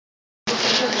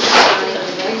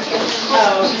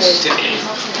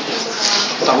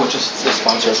That was just the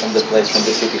sponsor from the place, from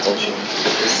the city hall.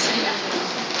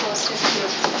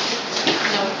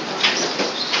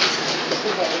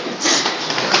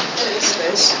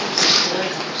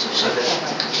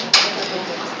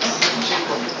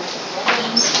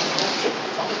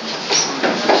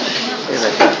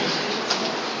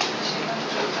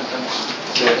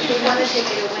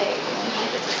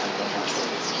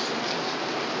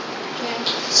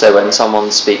 So when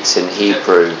someone speaks in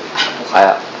Hebrew,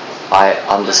 I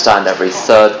understand every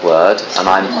third word, and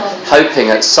I'm hoping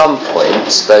at some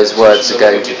point those words are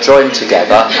going to join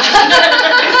together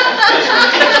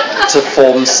to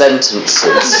form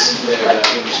sentences.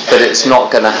 But it's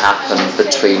not going to happen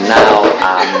between now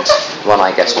and when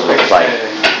I get on the plane.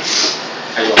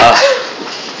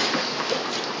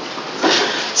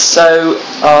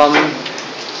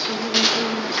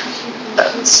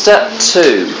 Step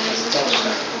 2,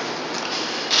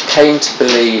 came to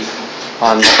believe.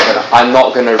 I'm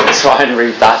not going to try and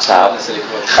read that out.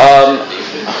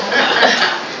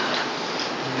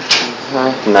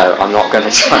 No, I'm not going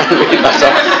to try and read that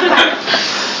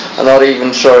out. I'm not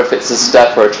even sure if it's a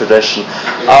step or a tradition.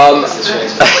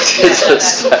 It's a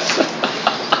step.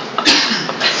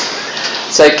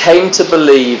 So came to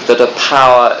believe that a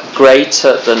power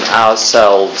greater than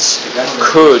ourselves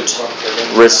could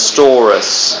restore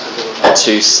us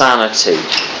to sanity.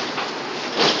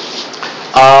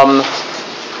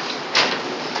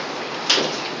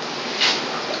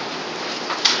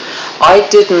 I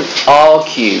didn't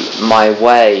argue my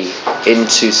way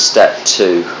into step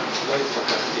 2.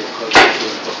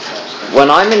 When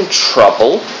I'm in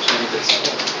trouble,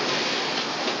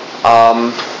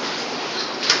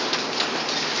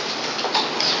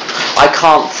 I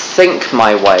can't think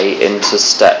my way into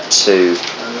step 2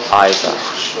 either.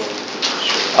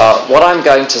 What I'm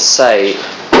going to say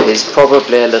is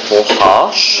probably a little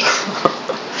harsh,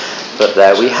 but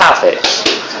there we have it.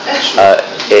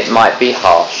 It might be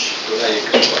harsh.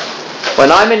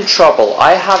 When I'm in trouble,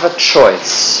 I have a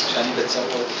choice.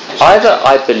 Either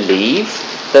I believe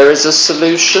there is a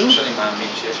solution,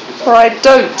 or I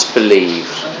don't believe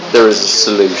there is a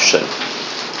solution.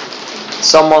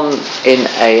 Someone in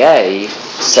AA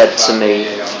said to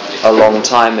me a long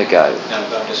time ago,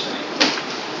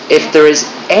 if there is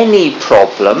any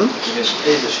problem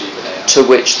to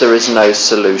which there is no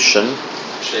solution,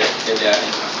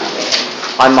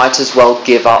 I might as well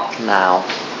give up now.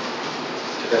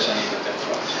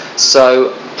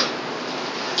 So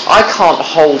I can't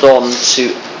hold on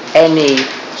to any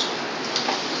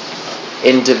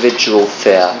individual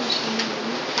fear.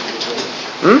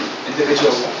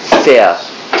 Fear.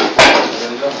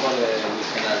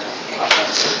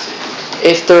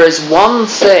 If there is one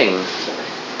thing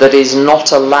that is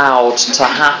not allowed to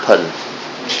happen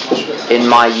in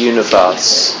my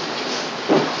universe,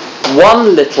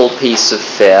 one little piece of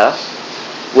fear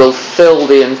will fill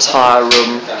the entire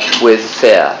room with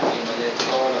fear.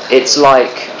 It's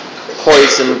like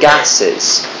poison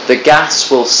gases. The gas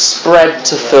will spread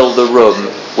to fill the room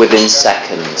within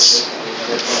seconds.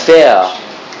 Fear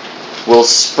will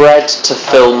spread to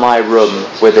fill my room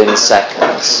within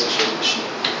seconds.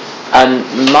 And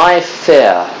my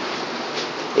fear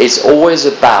is always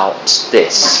about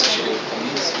this.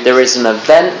 There is an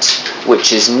event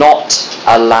which is not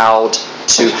allowed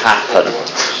to happen.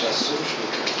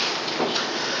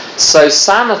 So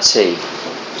sanity,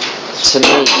 to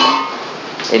me,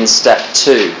 in step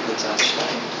 2,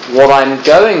 what I'm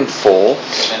going for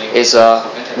is a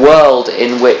world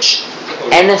in which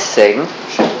anything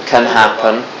can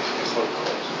happen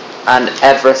and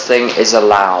everything is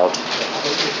allowed.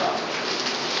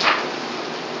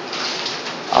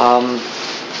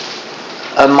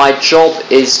 And my job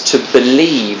is to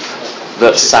believe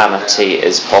that sanity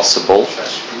is possible,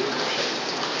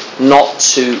 not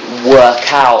to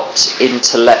work out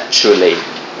intellectually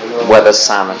whether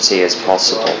sanity is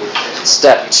possible.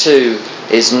 Step 2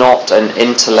 is not an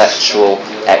intellectual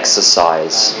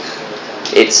exercise.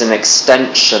 It's an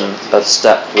extension of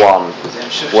step 1,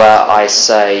 where I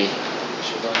say,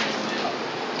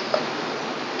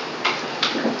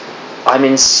 I'm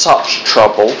in such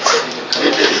trouble.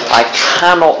 I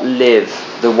cannot live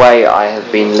the way I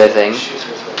have been living.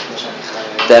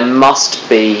 There must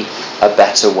be a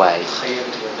better way.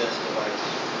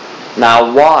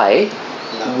 Now, why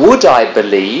would I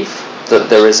believe that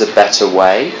there is a better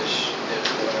way?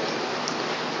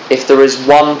 If there is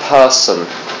one person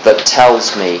that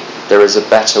tells me there is a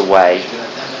better way,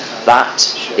 that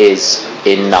is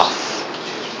enough.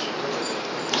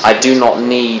 I do not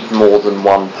need more than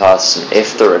one person.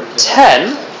 If there are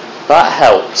 10, that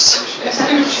helps.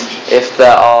 if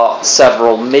there are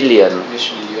several million,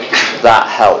 that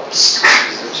helps.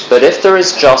 But if there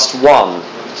is just one,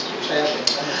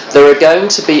 there are going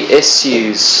to be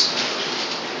issues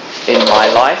in my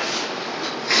life,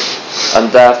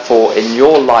 and therefore in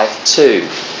your life too.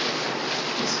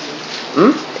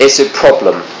 It's a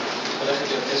problem.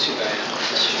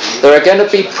 There are going to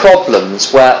be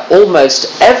problems where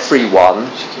almost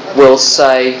everyone will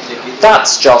say,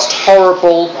 that's just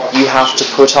horrible, you have to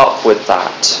put up with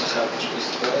that.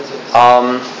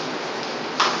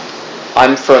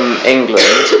 I'm from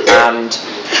England, and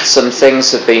some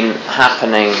things have been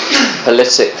happening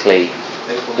politically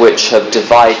which have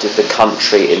divided the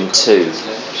country in two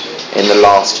in the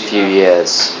last few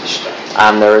years.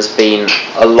 And there has been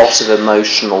a lot of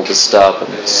emotional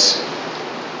disturbance.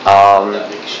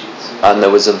 And there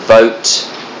was a vote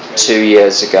 2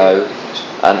 years ago,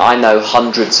 and I know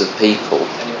hundreds of people,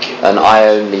 and I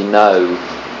only know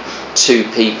 2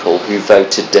 people who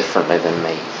voted differently than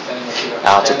me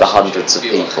out of the hundreds of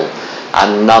people,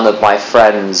 and none of my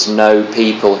friends know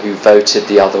people who voted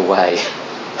the other way.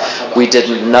 We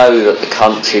didn't know that the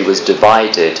country was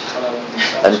divided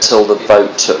until the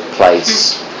vote took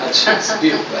place,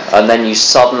 and then you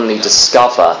suddenly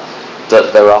discover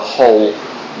that there are whole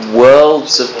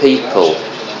worlds of people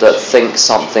that think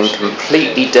something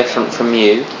completely different from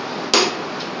you,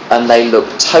 and they look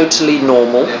totally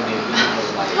normal.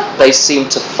 They seem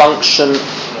to function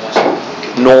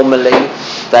normally.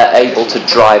 They're able to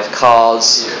drive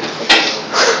cars,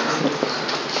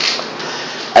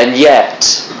 and yet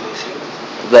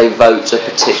they vote a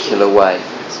particular way.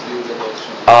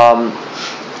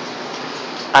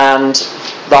 And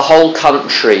the whole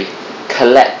country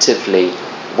collectively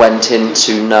went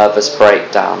into nervous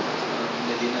breakdown.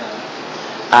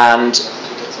 And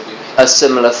a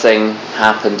similar thing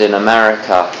happened in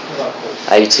America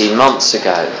 18 months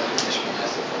ago.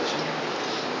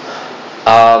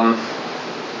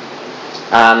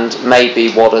 And maybe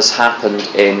what has happened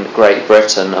in Great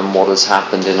Britain and what has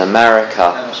happened in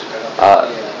America,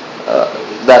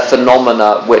 they're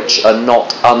phenomena which are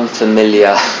not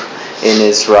unfamiliar in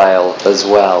Israel as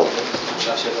well.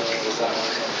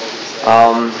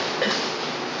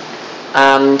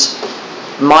 And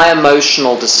my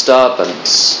emotional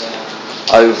disturbance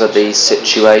over these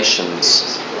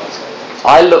situations,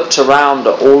 I looked around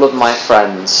at all of my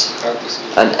friends,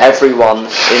 and everyone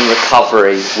in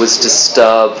recovery was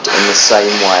disturbed in the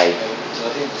same way.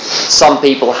 Some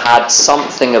people had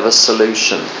something of a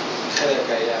solution.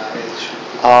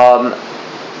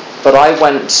 But I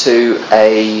went to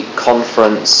a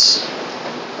conference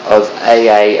of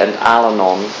AA and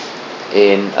Al-Anon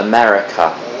in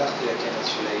America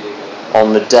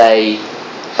on the day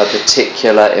a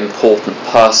particular important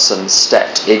person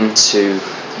stepped into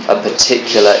a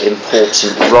particular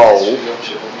important role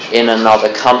in another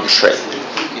country.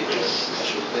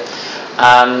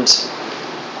 And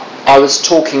I was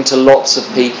talking to lots of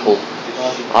people.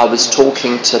 I was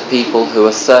talking to people who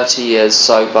are 30 years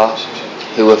sober,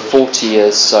 who are 40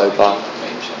 years sober,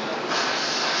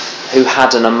 who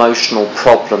had an emotional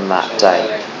problem that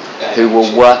day, who were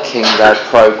working their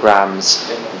programs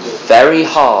very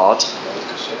hard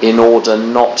in order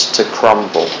not to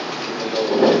crumble.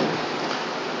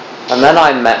 And then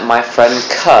I met my friend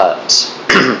Kurt.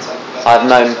 I've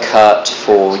known Kurt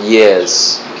for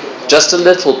years, just a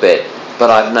little bit, but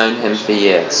I've known him for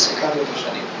years.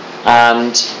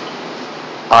 And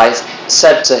I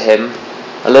said to him,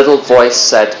 a little voice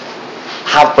said,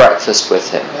 have breakfast with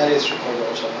him.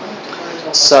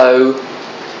 So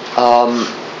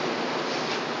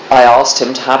I asked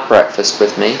him to have breakfast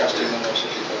with me,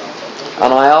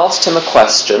 and I asked him a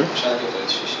question,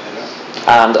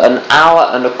 and an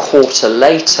hour and a quarter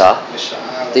later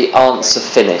the answer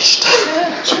finished.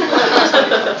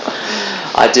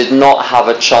 I did not have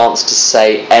a chance to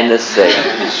say anything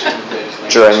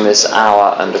during this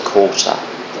hour and a quarter.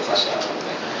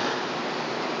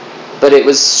 But it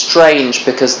was strange,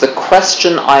 because the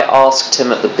question I asked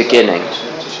him at the beginning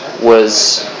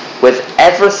was, with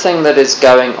everything that is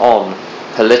going on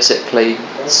politically,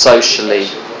 socially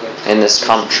in this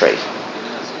country,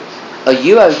 are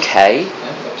you okay?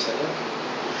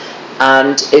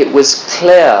 And it was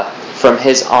clear from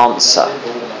his answer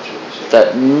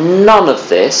that none of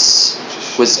this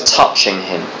was touching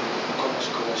him.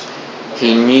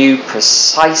 He knew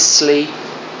precisely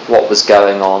what was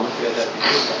going on.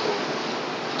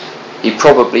 He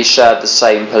probably shared the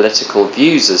same political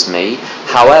views as me.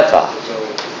 However,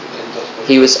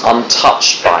 he was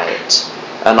untouched by it.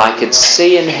 And I could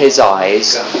see in his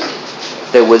eyes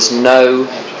there was no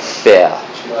fear.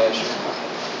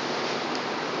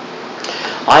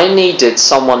 I needed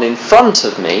someone in front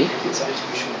of me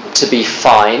to be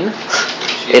fine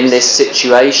in this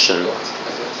situation,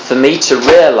 for me to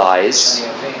realise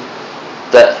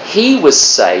that he was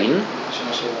sane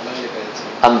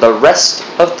and the rest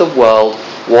of the world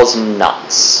was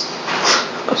nuts.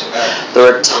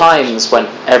 There are times when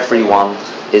everyone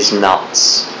is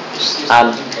nuts,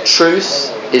 and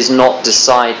truth is not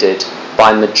decided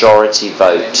by majority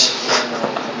vote.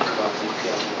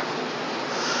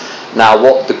 Now,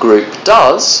 what the group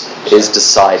does is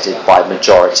decided by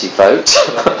majority vote,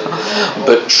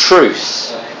 but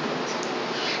truth.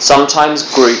 Sometimes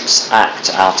groups act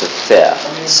out of fear.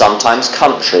 Sometimes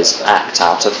countries act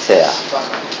out of fear.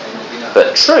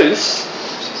 But truth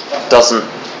doesn't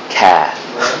care.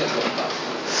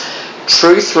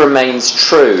 Truth remains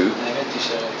true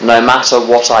no matter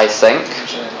what I think,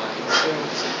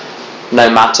 no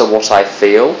matter what I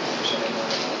feel.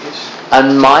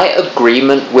 And my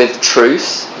agreement with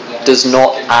truth does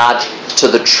not add to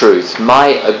the truth. My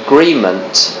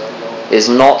agreement is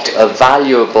not a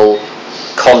valuable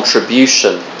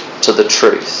contribution to the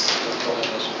truth.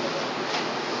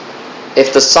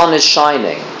 If the sun is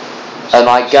shining and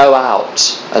I go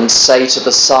out and say to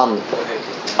the sun,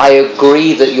 I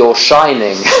agree that you're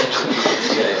shining,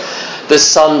 the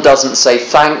sun doesn't say,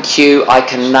 thank you, I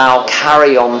can now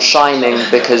carry on shining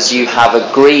because you have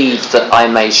agreed that I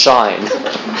may shine.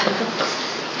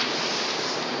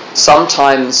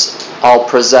 Sometimes I'll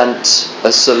present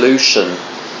a solution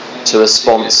to a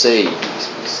sponsee,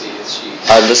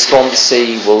 and the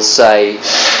sponsee will say,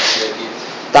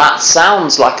 that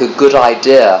sounds like a good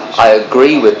idea, I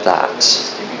agree with that.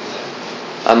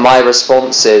 And my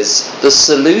response is, the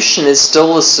solution is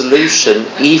still the solution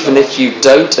even if you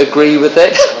don't agree with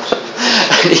it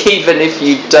and even if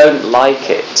you don't like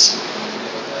it.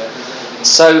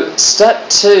 So step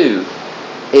 2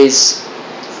 is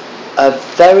a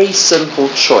very simple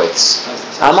choice.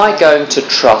 Am I going to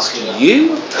trust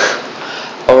you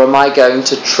or am I going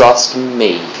to trust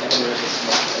me?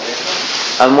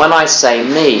 And when I say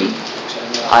me,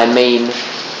 I mean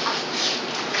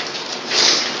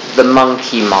the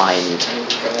monkey mind.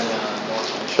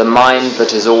 The mind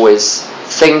that is always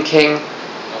thinking,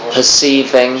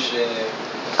 perceiving,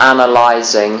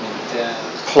 analysing,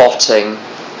 plotting.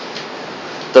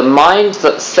 The mind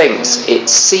that thinks it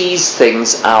sees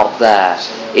things out there.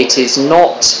 It is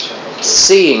not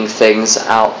seeing things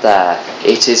out there.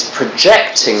 It is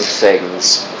projecting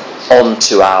things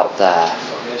onto out there.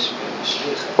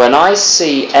 When I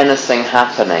see anything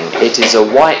happening, it is a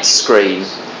white screen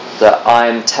that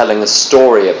I'm telling a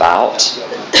story about,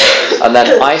 and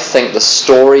then I think the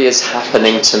story is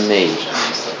happening to me.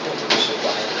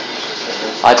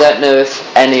 I don't know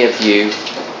if any of you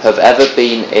have ever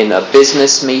been in a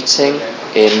business meeting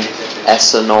in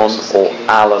S-Anon or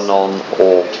Al-Anon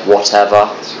or whatever,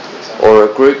 or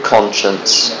a group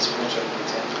conscience,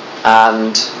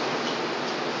 and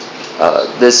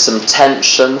there's some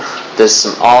tension, there's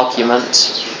some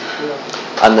argument,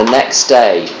 and the next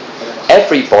day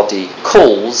everybody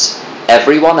calls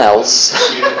everyone else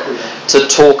to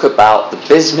talk about the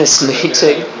business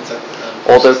meeting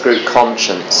or the group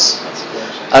conscience.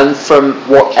 And from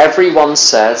what everyone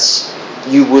says,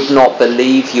 you would not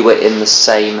believe you were in the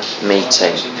same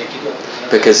meeting,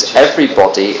 because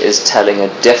everybody is telling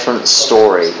a different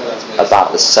story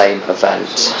about the same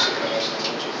event.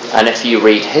 And if you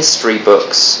read history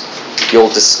books, you'll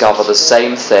discover the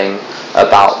same thing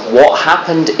about what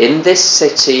happened in this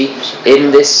city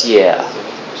in this year,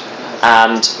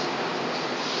 and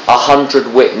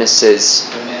 100 witnesses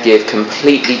give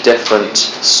completely different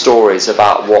stories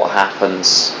about what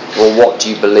happens. Well, what do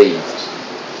you believe?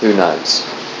 Who knows?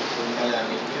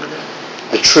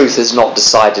 The truth is not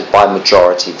decided by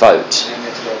majority vote.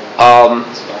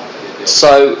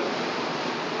 So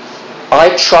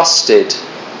I trusted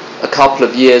a couple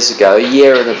of years ago, a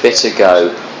year and a bit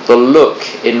ago, the look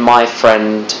in my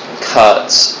friend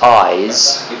Kurt's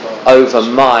eyes over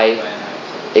my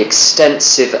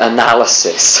extensive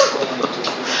analysis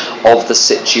of the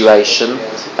situation,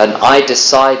 and I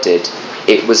decided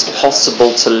it was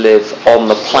possible to live on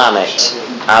the planet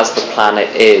as the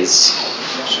planet is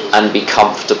and be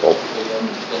comfortable.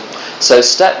 So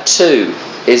step 2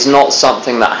 is not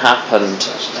something that happened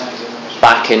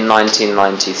back in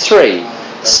 1993.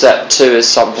 Step 2 is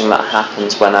something that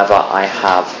happens whenever I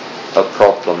have a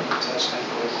problem.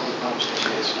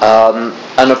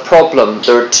 And a problem,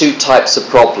 there are 2 types of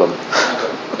problem.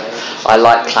 I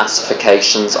like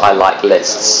classifications, I like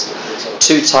lists.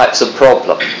 2 types of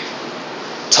problem.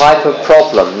 Type of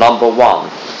problem, number 1,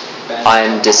 I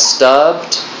am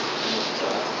disturbed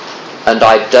and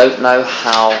I don't know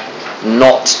how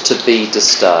not to be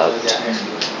disturbed.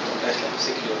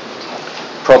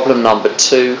 Problem number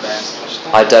 2,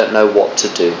 I don't know what to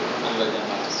do.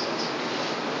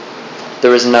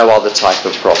 There is no other type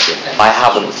of problem. I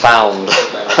haven't found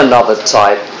another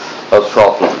type of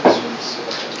problem.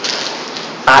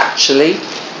 Actually,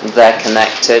 they're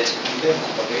connected,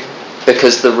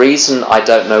 because the reason I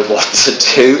don't know what to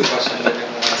do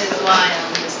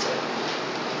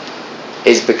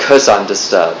is because I'm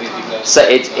disturbed. So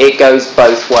it goes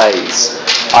both ways.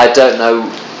 I don't know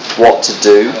what to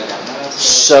do,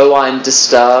 so I'm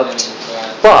disturbed,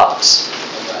 but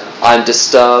I'm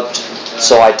disturbed,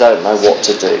 so I don't know what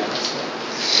to do.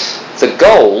 The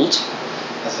gold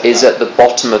is at the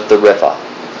bottom of the river.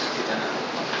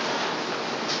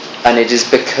 And it is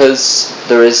because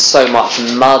there is so much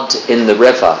mud in the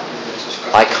river,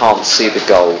 I can't see the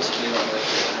gold.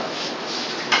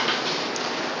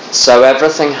 So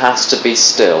everything has to be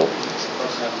still.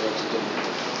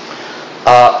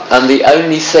 And the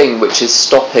only thing which is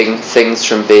stopping things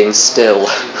from being still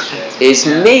is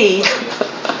me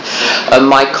and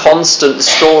my constant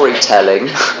storytelling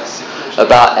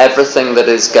about everything that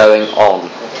is going on.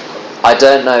 I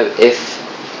don't know if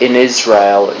in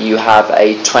Israel you have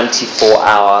a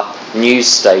 24-hour news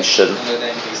station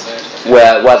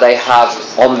where they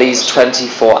have, on these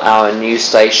 24-hour news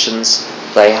stations,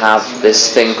 they have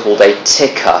this thing called a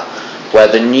ticker, where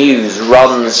the news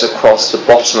runs across the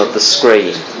bottom of the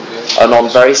screen. And on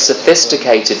very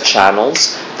sophisticated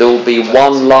channels, there will be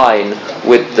one line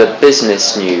with the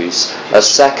business news, a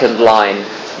second line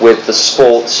with the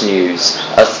sports news,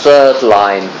 a third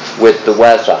line with the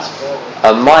weather.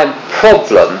 And my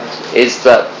problem is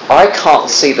that I can't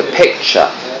see the picture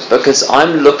because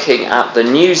I'm looking at the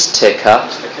news ticker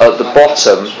at the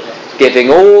bottom,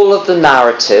 giving all of the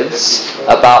narratives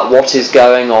about what is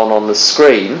going on the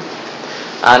screen.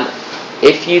 And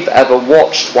if you've ever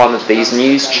watched one of these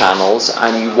news channels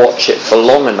and you watch it for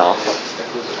long enough,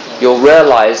 you'll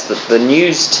realise that the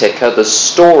news ticker, the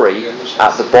story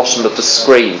at the bottom of the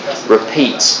screen,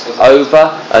 repeats over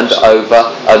and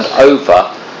over and over,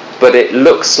 but it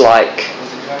looks like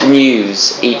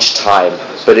news each time,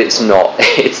 but it's not.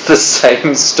 It's the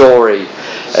same story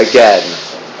again.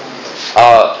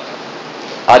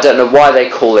 I don't know why they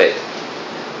call it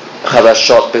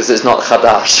Chadashot, because it's not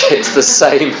Chadash. It's the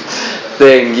same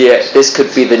thing. Yeah, this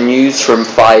could be the news from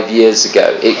 5 years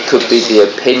ago. It could be the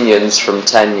opinions from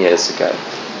 10 years ago.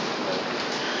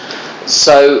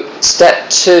 So step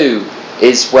 2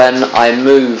 is when I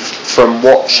move from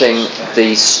watching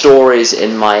the stories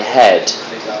in my head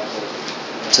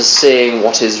to seeing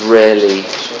what is really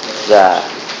there.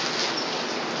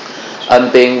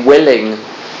 And being willing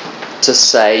to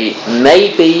say,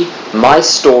 maybe my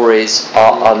stories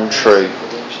are untrue.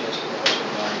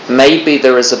 Maybe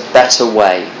there is a better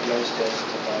way.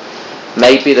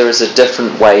 Maybe there is a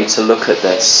different way to look at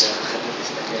this.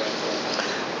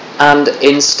 And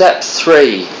in step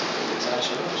 3,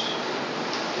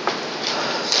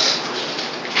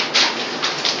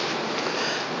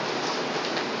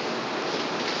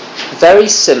 very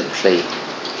simply,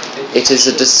 it is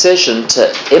a decision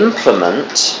to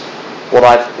implement what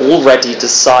I've already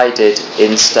decided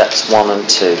in steps 1 and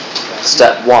 2.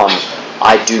 Step 1,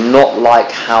 I do not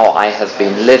like how I have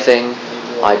been living.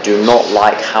 I do not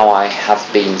like how I have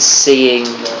been seeing.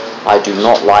 I do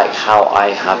not like how I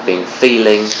have been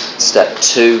feeling. Step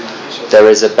 2, there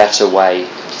is a better way.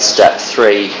 Step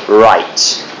 3,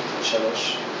 right.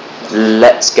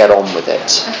 Let's get on with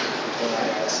it.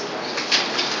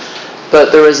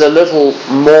 But there is a little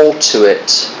more to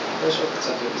it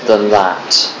than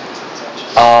that.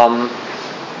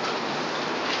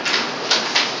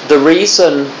 The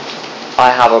reason I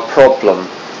have a problem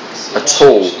at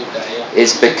all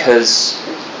is because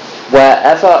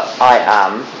wherever I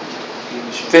am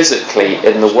physically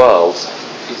in the world,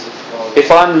 if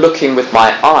I'm looking with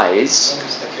my eyes,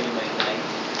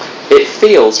 it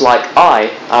feels like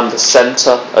I am the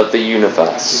centre of the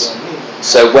universe.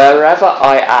 So wherever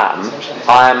I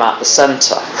am at the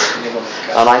centre.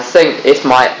 And I think if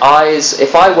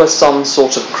I were some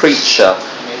sort of creature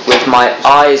with my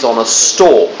eyes on a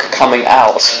stalk coming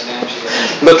out,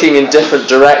 looking in different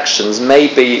directions,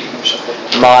 maybe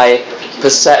my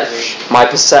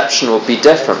perception will be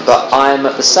different, but I am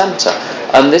at the centre.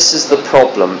 And this is the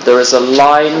problem. There is a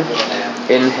line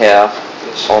in here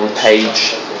on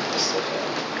page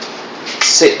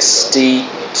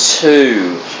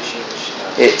 62.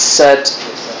 It said,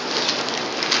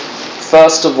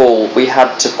 first of all, we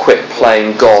had to quit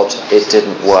playing God. It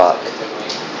didn't work.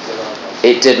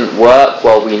 It didn't work.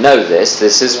 Well, we know this.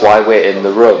 This is why we're in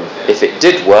the room. If it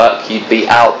did work, you'd be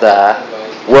out there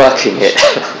working it.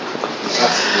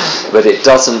 but it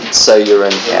doesn't, so you're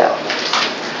in here.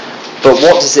 But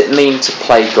what does it mean to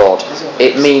play God?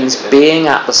 It means being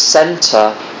at the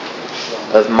centre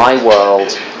of my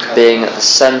world, being at the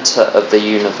centre of the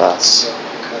universe.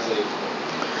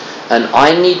 And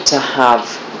I need to have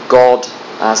God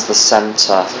as the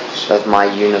centre of my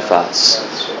universe.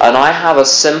 And I have a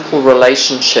simple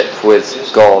relationship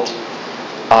with God.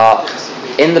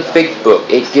 In the big book,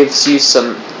 it gives you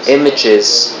some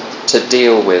images to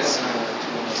deal with.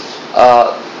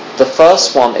 The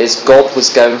first one is God was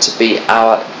going to be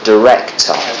our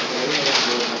director.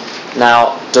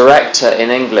 Now, director in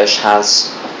English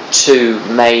has two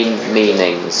main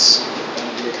meanings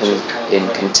in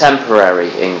contemporary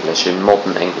English, in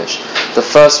modern English. The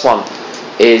first one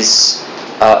is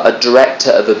a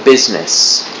director of a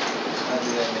business.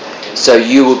 So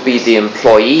you will be the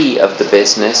employee of the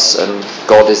business and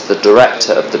God is the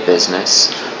director of the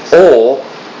business. Or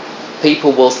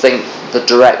people will think the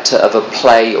director of a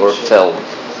play or a film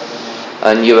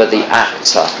and you are the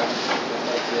actor.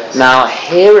 Now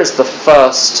here is the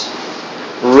first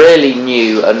really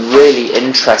new and really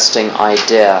interesting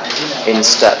idea in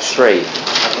step 3.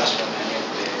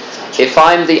 If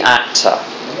I'm the actor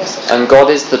and God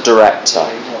is the director,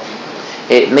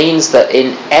 it means that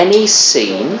in any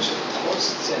scene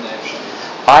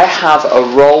I have a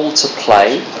role to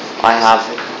play, I have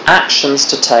actions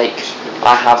to take,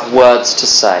 I have words to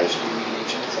say.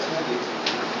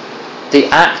 The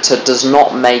actor does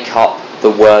not make up the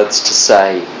words to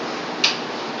say.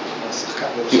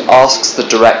 He asks the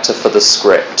director for the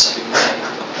script.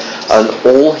 And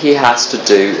all he has to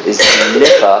do is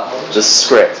deliver the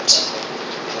script.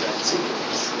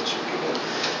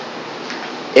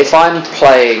 If I'm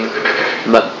playing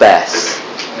Macbeth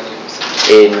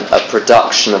in a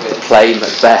production of the play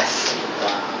Macbeth,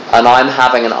 and I'm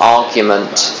having an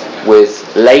argument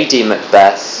with Lady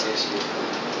Macbeth,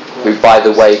 who by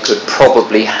the way could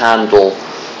probably handle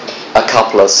a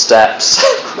couple of steps,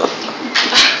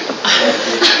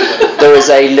 there is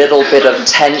a little bit of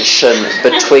tension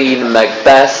between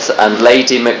Macbeth and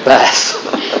Lady Macbeth.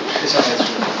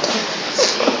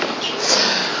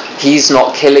 He's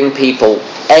not killing people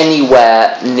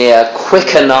anywhere near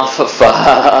quick enough for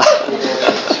her.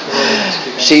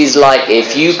 She's like,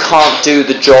 if you can't do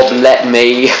the job, let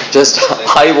me.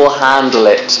 I will handle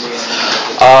it.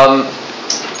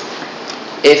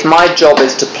 If my job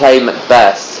is to play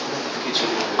Macbeth,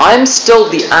 I'm still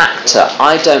the actor.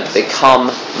 I don't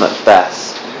become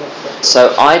Macbeth.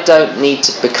 So I don't need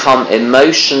to become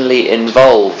emotionally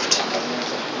involved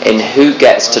in who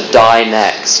gets to die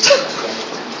next.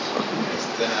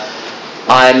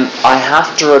 I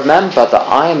have to remember that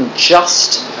I am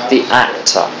just the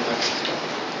actor.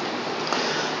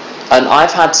 And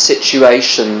I've had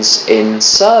situations in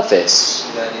service,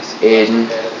 in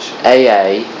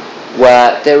AA,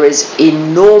 where there is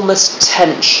enormous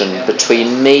tension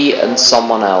between me and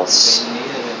someone else,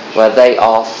 where they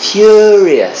are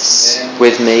furious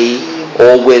with me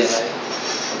or with,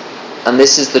 and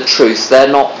this is the truth,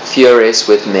 they're not furious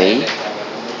with me,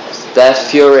 they're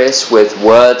furious with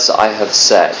words I have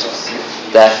said,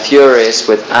 they're furious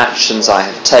with actions I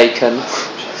have taken,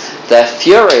 they're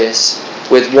furious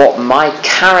with what my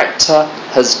character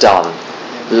has done.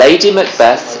 Lady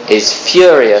Macbeth is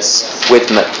furious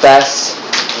with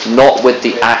Macbeth, not with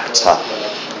the actor.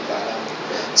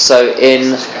 So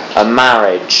in a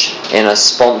marriage, in a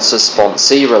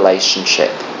sponsor-sponsee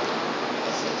relationship,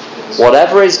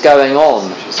 whatever is going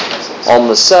on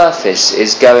the surface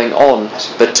is going on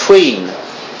between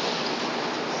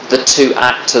the two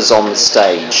actors on the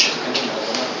stage.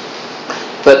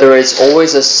 But there is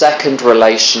always a second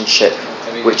relationship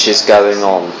which is going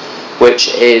on,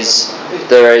 which is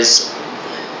there is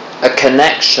a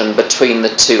connection between the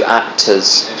two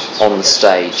actors on the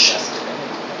stage.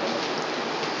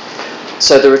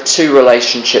 So there are two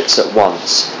relationships at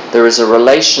once. There is a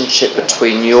relationship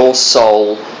between your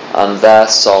soul and their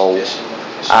soul,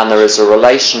 and there is a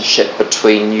relationship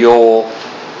between your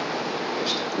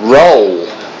role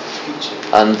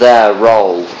and their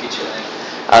role.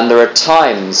 And there are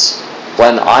times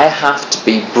when I have to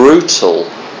be brutal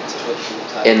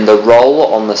in the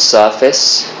role on the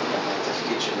surface,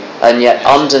 and yet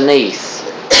underneath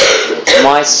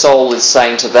my soul is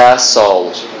saying to their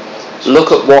soul,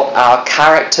 look at what our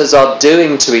characters are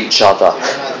doing to each other.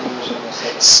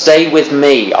 Stay with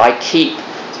me. I keep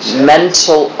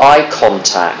mental eye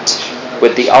contact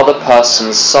with the other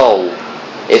person's soul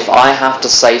if I have to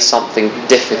say something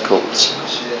difficult.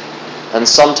 And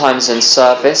sometimes in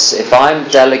service, if I'm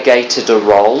delegated a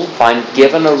role, if I'm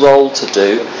given a role to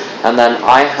do, and then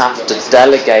I have to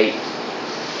delegate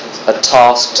a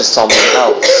task to someone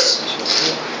else.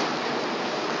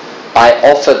 I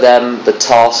offer them the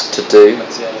task to do,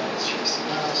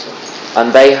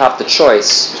 and they have the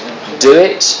choice. Do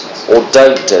it or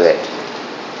don't do it.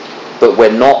 But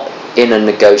we're not in a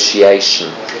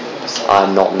negotiation.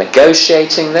 I'm not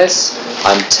negotiating this.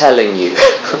 I'm telling you,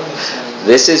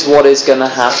 this is what is going to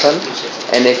happen,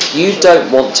 and if you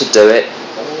don't want to do it,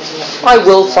 I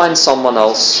will find someone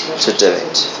else to do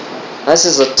it. This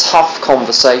is a tough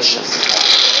conversation.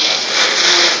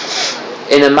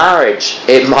 In a marriage,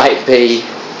 it might be,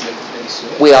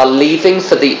 we are leaving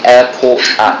for the airport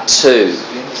at 2.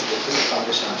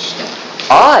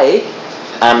 I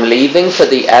am leaving for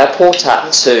the airport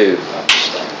at 2.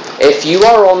 If you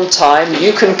are on time,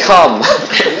 you can come.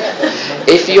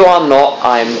 If you are not,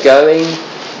 I am going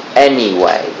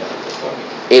anyway.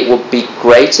 It would be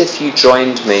great if you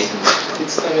joined me.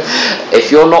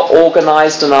 If you're not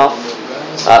organised enough,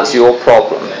 that's your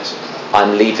problem.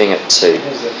 I'm leaving at 2.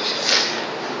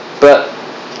 But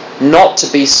not to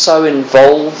be so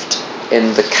involved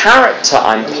in the character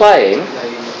I'm playing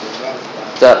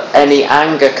that any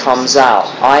anger comes out.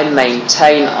 I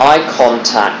maintain eye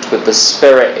contact with the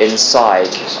spirit inside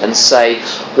and say,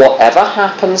 whatever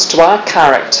happens to our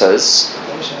characters,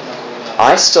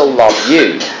 I still love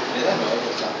you.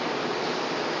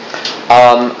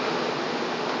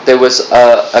 There was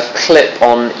a clip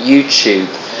on YouTube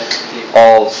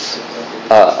of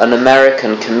an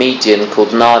American comedian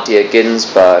called Nadia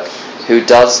Ginsburg, who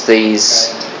does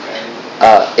these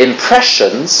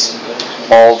impressions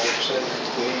of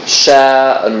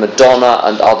Cher and Madonna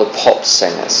and other pop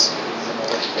singers.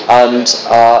 And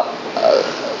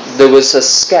there was a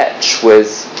sketch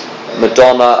with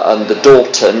Madonna and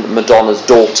Madonna's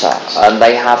daughter, and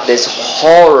they have this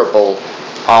horrible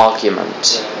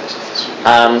argument.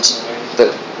 And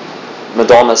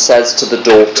Madonna says to the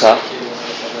daughter,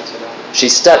 she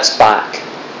steps back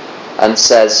and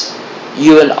says,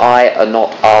 you and I are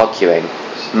not arguing.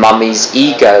 Mummy's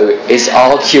ego is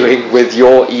arguing with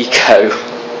your ego.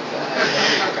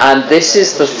 And this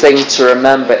is the thing to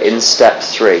remember in step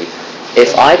 3.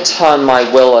 If I turn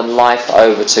my will and life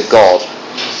over to God,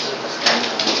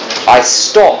 I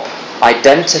stop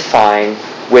identifying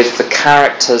with the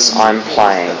characters I'm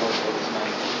playing.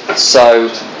 So,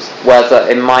 whether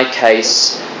in my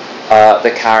case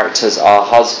the characters are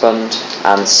husband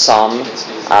and son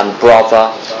and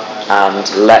brother and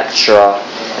lecturer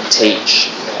and teach,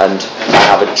 and I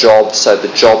have a job, so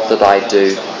the job that I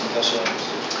do,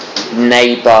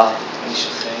 neighbour,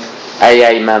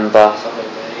 AA member,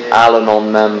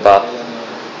 Al-Anon member,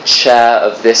 chair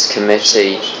of this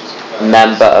committee,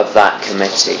 member of that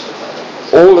committee.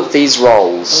 All of these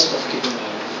roles,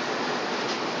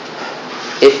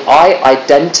 if I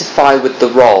identify with the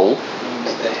role,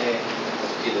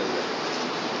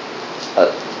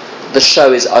 the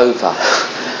show is over.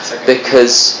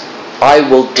 Because I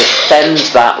will defend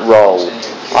that role.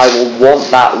 I will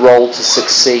want that role to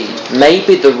succeed.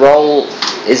 Maybe the role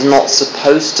is not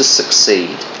supposed to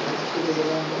succeed.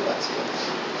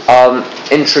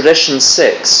 In Tradition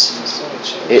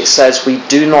 6, it says we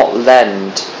do not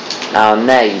lend our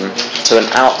name to an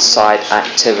outside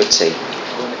activity.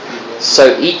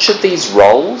 So each of these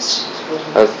roles,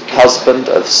 of husband,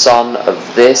 of son,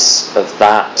 of this, of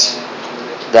that,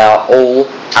 they are all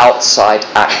outside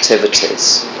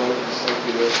activities.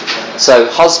 So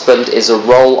husband is a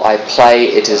role I play,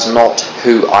 it is not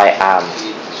who I am.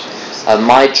 And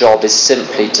my job is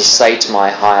simply to say to my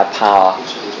higher power,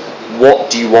 what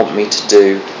do you want me to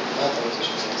do?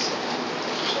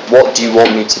 What do you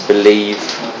want me to believe?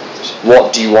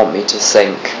 What do you want me to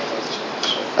think?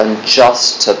 And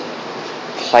just to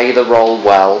play the role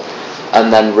well,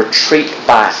 and then retreat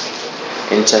back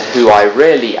into who I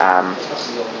really am.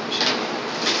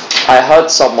 I heard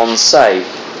someone say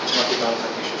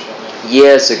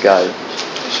years ago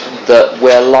that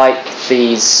we're like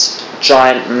these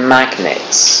giant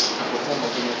magnets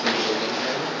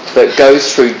that go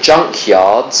through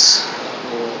junkyards,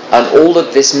 and all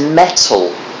of this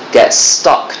metal gets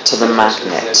stuck to the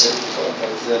magnet.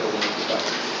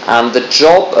 And the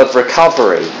job of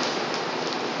recovery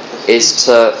is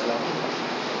to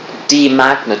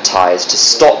demagnetize, to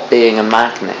stop being a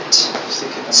magnet.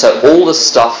 So all the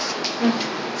stuff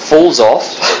falls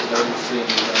off,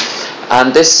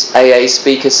 and this AA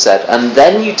speaker said, and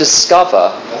then you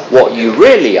discover what you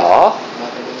really are,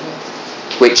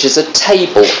 which is a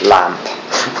table lamp.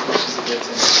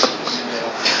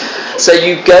 So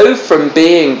you go from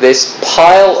being this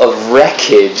pile of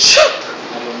wreckage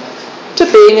to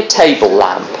being a table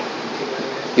lamp.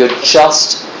 You're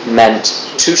just meant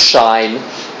to shine,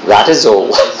 that is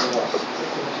all.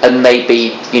 and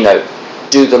maybe,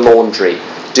 do the laundry,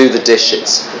 do the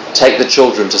dishes, take the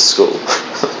children to school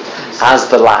as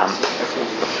the lamp.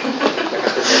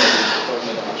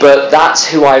 But that's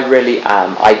who I really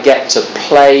am. I get to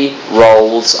play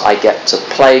roles, I get to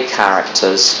play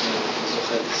characters,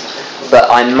 but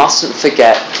I mustn't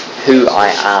forget who I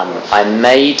am. I'm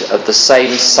made of the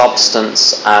same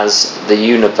substance as the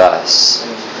universe.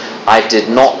 I did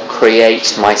not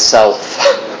create myself.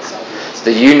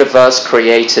 The universe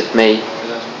created me.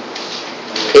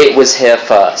 It was here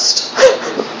first.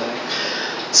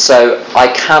 So I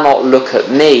cannot look at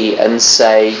me and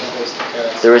say,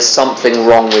 there is something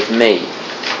wrong with me.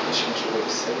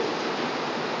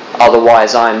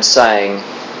 Otherwise I'm saying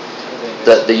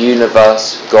that the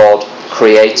universe, God,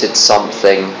 created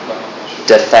something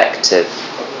defective.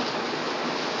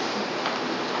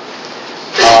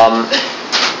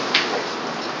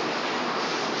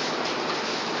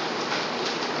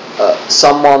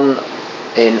 Someone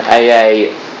in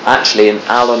AA, actually in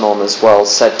Al-Anon as well,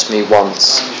 said to me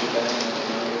once,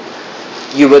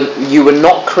 you were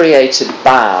not created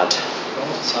bad,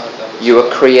 you were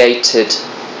created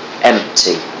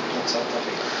empty.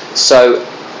 So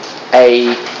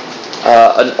an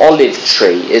olive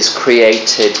tree is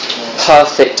created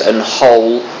perfect and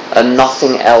whole, and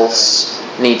nothing else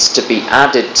needs to be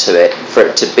added to it for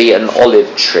it to be an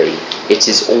olive tree. It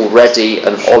is already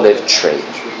an olive tree.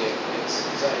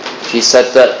 He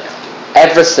said that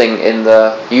everything in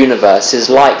the universe is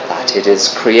like that. It is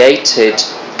created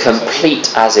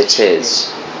complete as it is.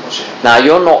 Now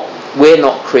we're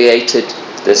not created,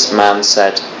 this man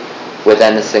said, with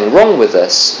anything wrong with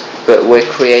us, but we're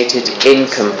created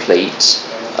incomplete,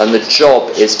 and the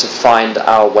job is to find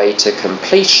our way to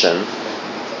completion,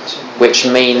 which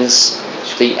means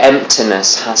the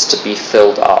emptiness has to be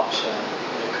filled up.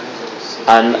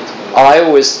 And I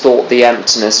always thought the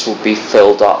emptiness would be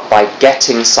filled up by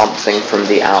getting something from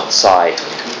the outside,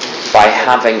 by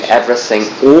having everything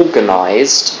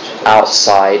organised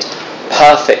outside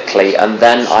perfectly, and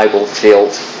then I will feel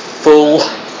full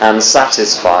and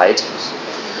satisfied.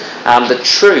 And the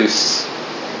truth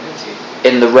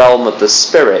in the realm of the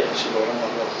spirit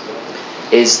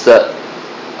is that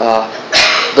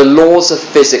the laws of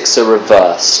physics are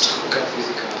reversed.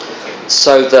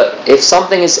 So that if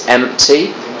something is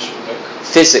empty,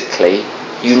 physically,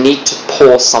 you need to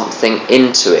pour something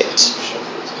into it.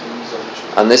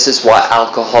 And this is why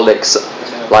alcoholics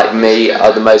like me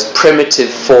are the most primitive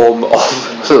form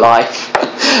of life,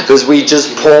 because we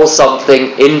just pour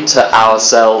something into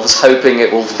ourselves hoping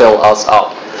it will fill us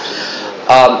up.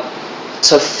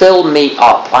 To fill me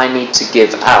up, I need to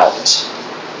give out.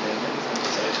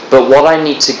 But what I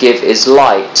need to give is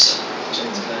light,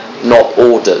 not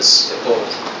orders.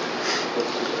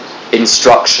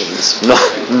 Instructions.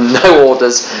 No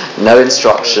orders, no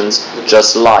instructions,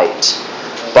 just light.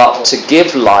 But to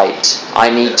give light, I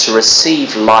need to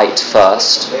receive light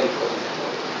first.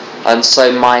 And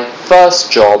so my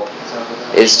first job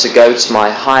is to go to my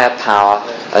higher power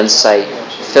and say,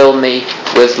 fill me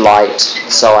with light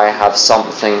so I have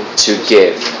something to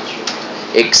give.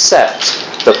 Except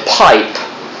the pipe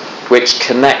which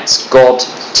connects God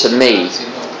to me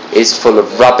is full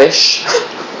of rubbish.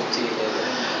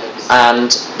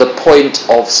 And the point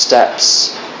of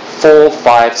steps 4,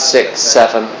 5, 6,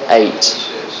 7, 8,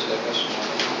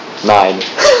 9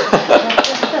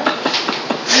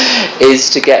 is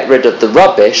to get rid of the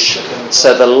rubbish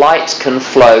so the light can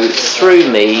flow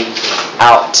through me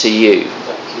out to you.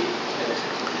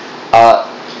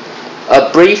 A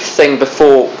brief thing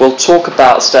before, we'll talk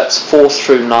about steps 4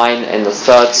 through 9 in the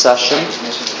third session,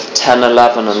 10,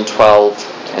 11 and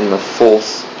 12 in the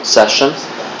fourth session.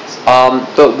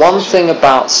 But one thing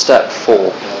about step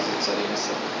 4,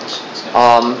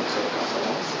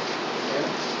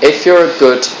 if you're a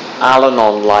good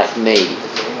Al-Anon like me,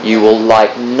 you will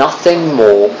like nothing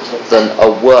more than a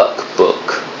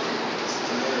workbook.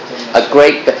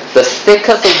 The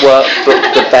thicker the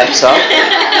workbook, the better.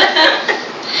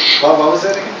 What was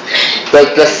that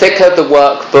again? The thicker the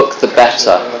workbook, the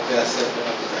better.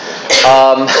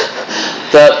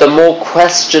 The more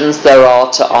questions there are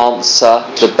to answer,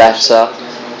 the better.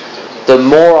 The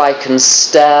more I can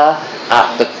stare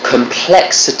at the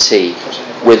complexity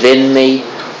within me,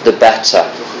 the better.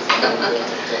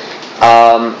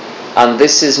 And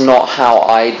this is not how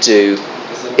I do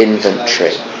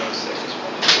inventory.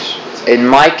 In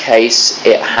my case,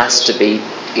 it has to be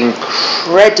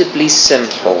incredibly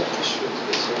simple.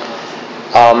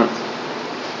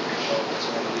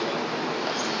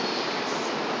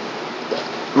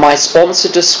 My sponsor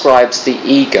describes the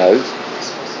ego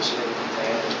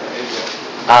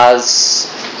as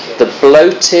the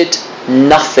bloated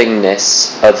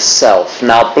nothingness of self.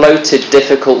 Now, bloated,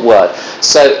 difficult word.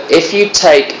 So if you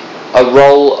take a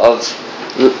roll of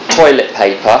toilet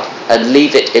paper and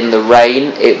leave it in the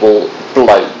rain, it will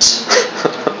bloat.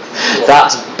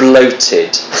 That's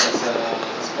bloated.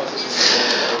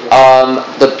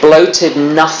 The bloated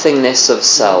nothingness of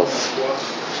self.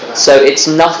 So it's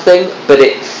nothing, but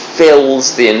it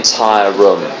fills the entire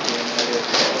room.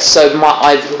 So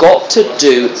I've got to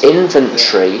do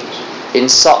inventory in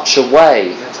such a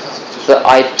way that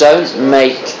I don't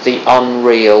make the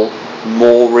unreal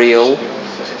more real.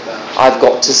 I've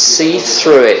got to see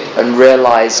through it and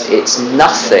realise it's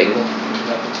nothing.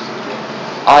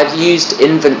 I've used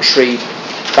inventory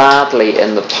badly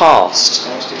in the past,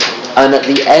 and at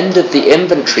the end of the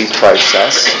inventory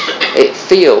process, it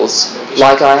feels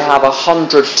like I have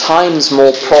 100 times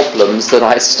more problems than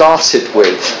I started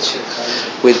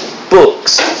with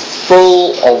books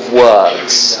full of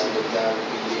words.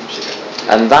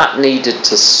 And that needed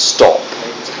to stop.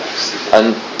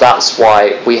 And that's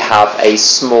why we have a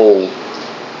small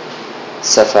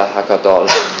Sefer HaGadol.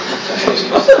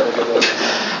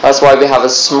 That's why we have a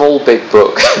small big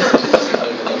book.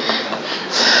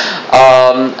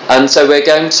 And so we're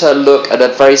going to look at a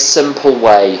very simple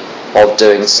way of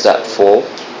doing step 4.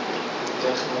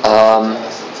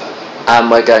 And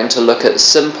we're going to look at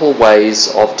simple ways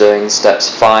of doing steps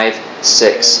 5,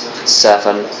 6,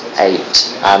 7,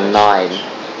 8 and 9,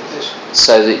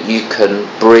 so that you can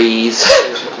breathe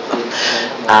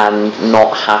and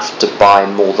not have to buy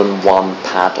more than one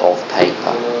pad of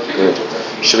paper. Good.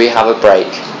 Should we have a break?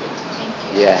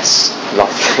 Yes,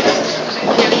 lovely.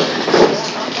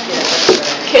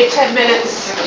 Okay, 10 minutes.